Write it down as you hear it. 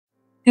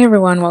Hey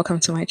everyone, welcome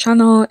to my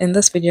channel. In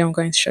this video I'm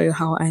going to show you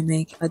how I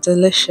make a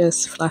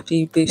delicious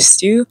fluffy beef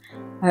stew.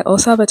 I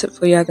also have a tip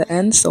for you at the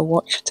end, so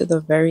watch to the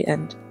very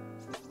end.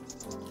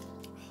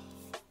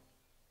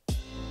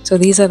 So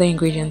these are the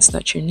ingredients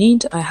that you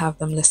need. I have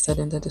them listed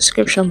in the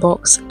description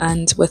box,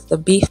 and with the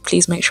beef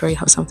please make sure you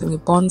have something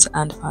with bones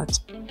and fat.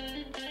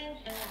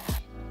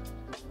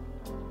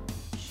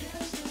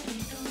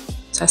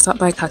 So I start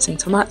by cutting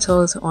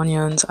tomatoes,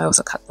 onions, I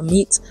also cut the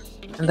meat,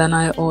 and then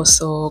I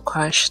also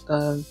crush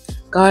the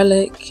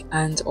garlic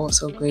and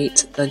also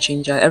grate the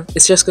ginger.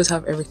 It's just good to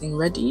have everything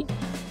ready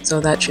so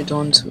that you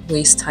don't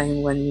waste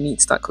time when you need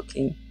to start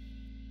cooking.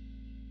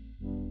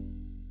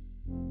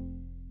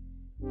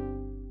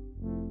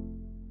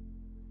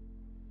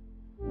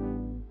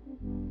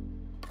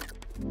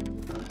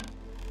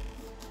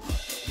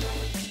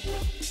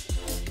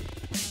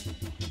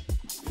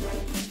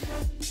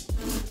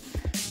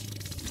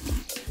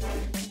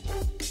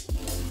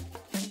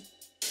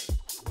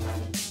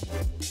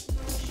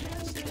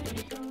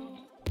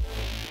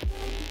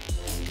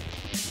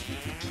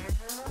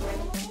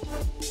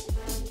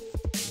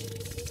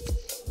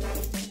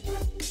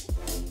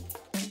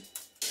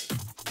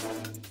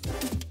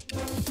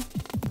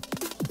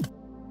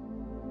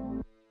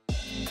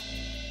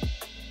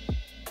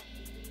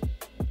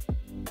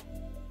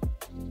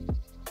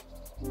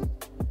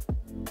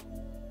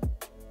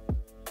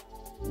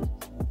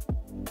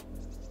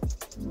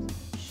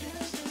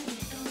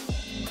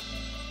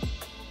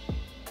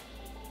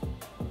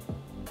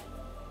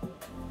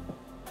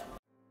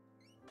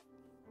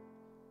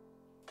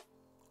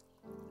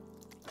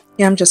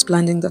 Yeah, I'm just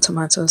blending the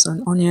tomatoes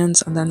and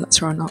onions, and then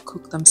later on I'll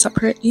cook them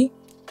separately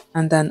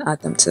and then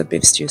add them to the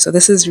beef stew. So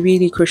this is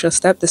really crucial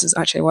step. This is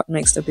actually what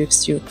makes the beef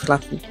stew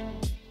fluffy.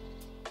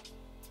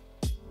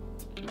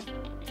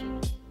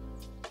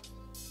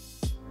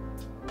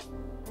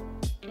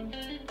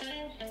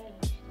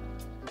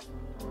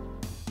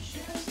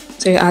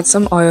 So you add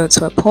some oil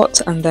to a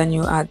pot, and then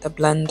you add the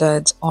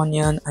blended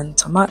onion and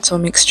tomato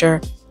mixture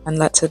and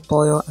let it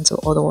boil until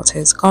all the water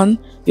is gone.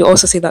 You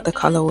also see that the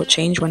color will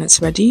change when it's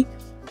ready.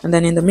 And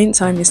then in the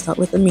meantime, you start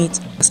with the meat.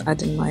 Just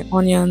adding my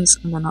onions,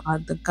 and then I'll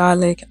add the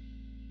garlic.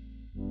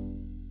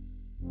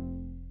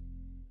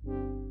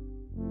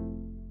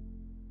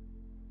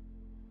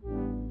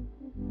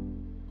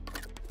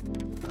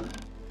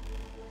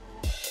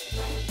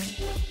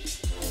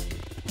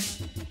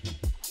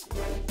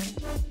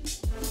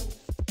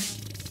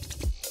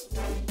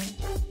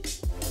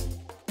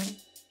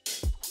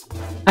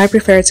 I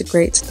prefer to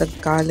grate the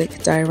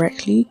garlic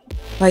directly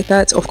like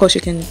that. Of course, you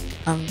can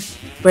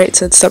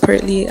grate it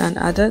separately and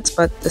add it,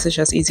 but this is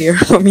just easier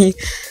for me.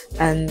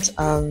 And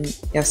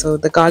yeah, so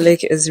the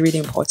garlic is really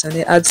important.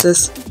 It adds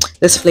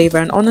this flavor,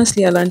 and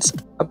honestly I learned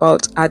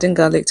about adding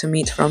garlic to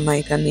meat from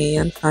my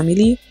Ghanaian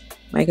family,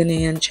 my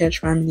Ghanaian church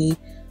family.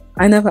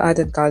 I never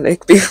added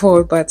garlic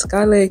before, but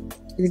garlic,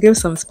 it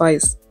gives some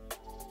spice.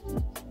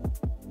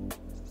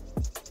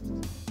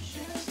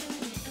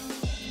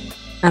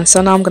 And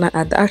so now I'm gonna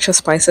add the actual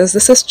spices.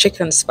 This is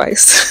chicken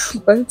spice,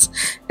 but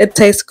it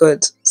tastes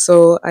good.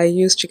 So I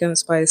use chicken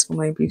spice for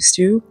my beef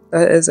stew.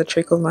 That is a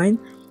trick of mine.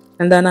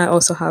 And then I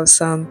also have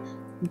some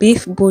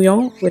beef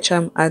bouillon, which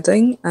I'm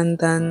adding. And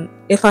then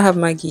if I have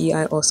Maggi,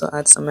 I also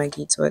add some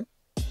Maggi to it.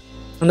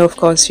 And of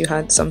course, you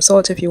add some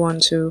salt if you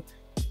want to,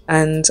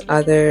 and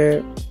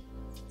other,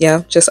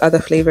 yeah, just other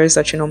flavors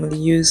that you normally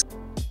use.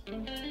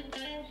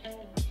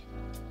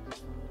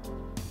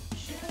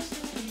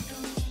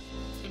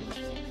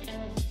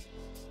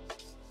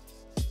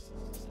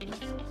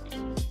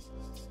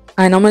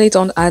 I normally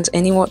don't add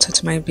any water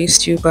to my beef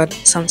stew, but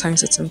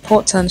sometimes it's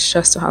important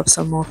just to have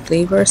some more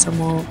flavor, some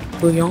more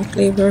bouillon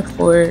flavor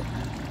for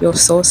your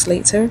sauce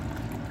later.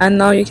 And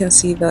now you can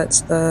see that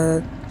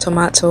the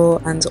tomato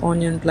and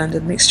onion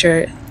blended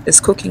mixture is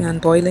cooking and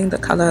boiling. The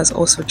color has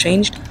also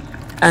changed,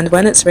 and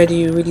when it's ready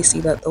you really see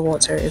that the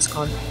water is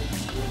gone.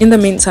 In the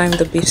meantime,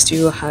 the beef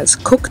stew has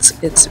cooked.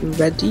 It's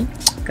ready,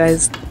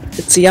 guys.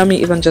 It's yummy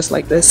even just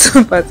like this.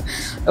 But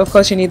of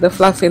course you need the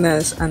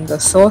fluffiness and the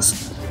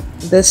sauce.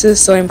 This is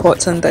so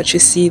important that you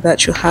see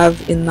that you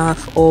have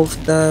enough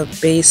of the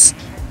base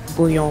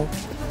bouillon.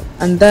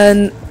 And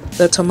then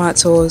the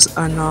tomatoes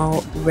are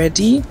now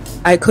ready.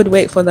 I could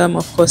wait for them,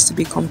 of course, to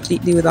be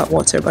completely without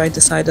water, but I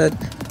decided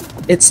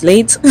it's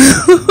late.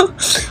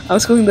 I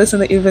was cooking this in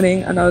the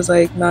evening and I was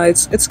like, no,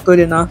 it's good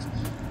enough.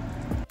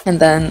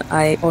 And then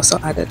I also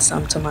added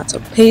some tomato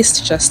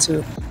paste just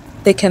to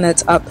thicken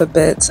it up a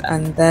bit,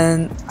 and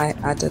then I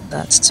added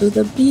that to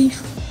the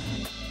beef.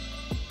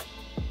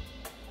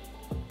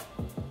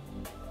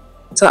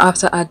 So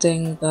after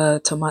adding the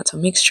tomato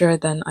mixture,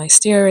 then I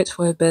stir it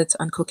for a bit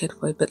and cook it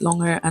for a bit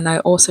longer. And I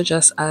also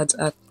just add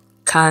a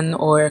can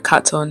or a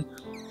carton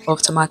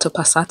of tomato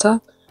passata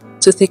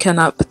to thicken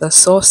up the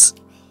sauce.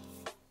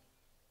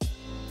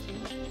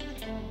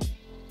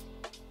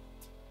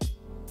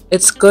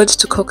 It's good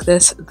to cook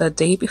this the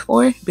day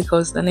before,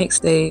 because the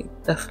next day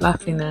the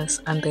fluffiness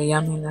and the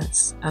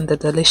yumminess and the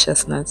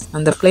deliciousness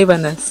and the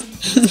flavorness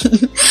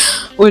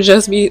will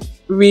just be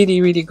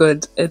really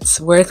good. It's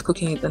worth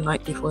cooking it the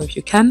night before if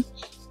you can,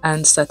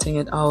 and setting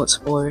it out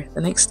for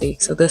the next day.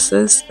 So this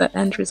is the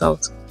end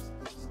result.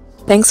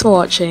 Thanks for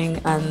watching,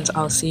 and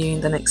I'll see you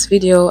in the next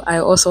video. I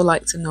also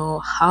like to know,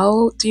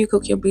 how do you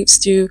cook your beef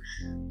stew?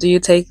 Do you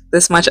take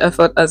this much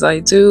effort as I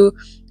do?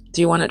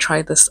 Do you want to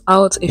try this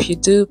out? If you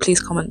do, please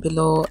comment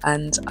below,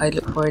 and I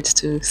look forward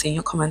to seeing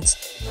your comments.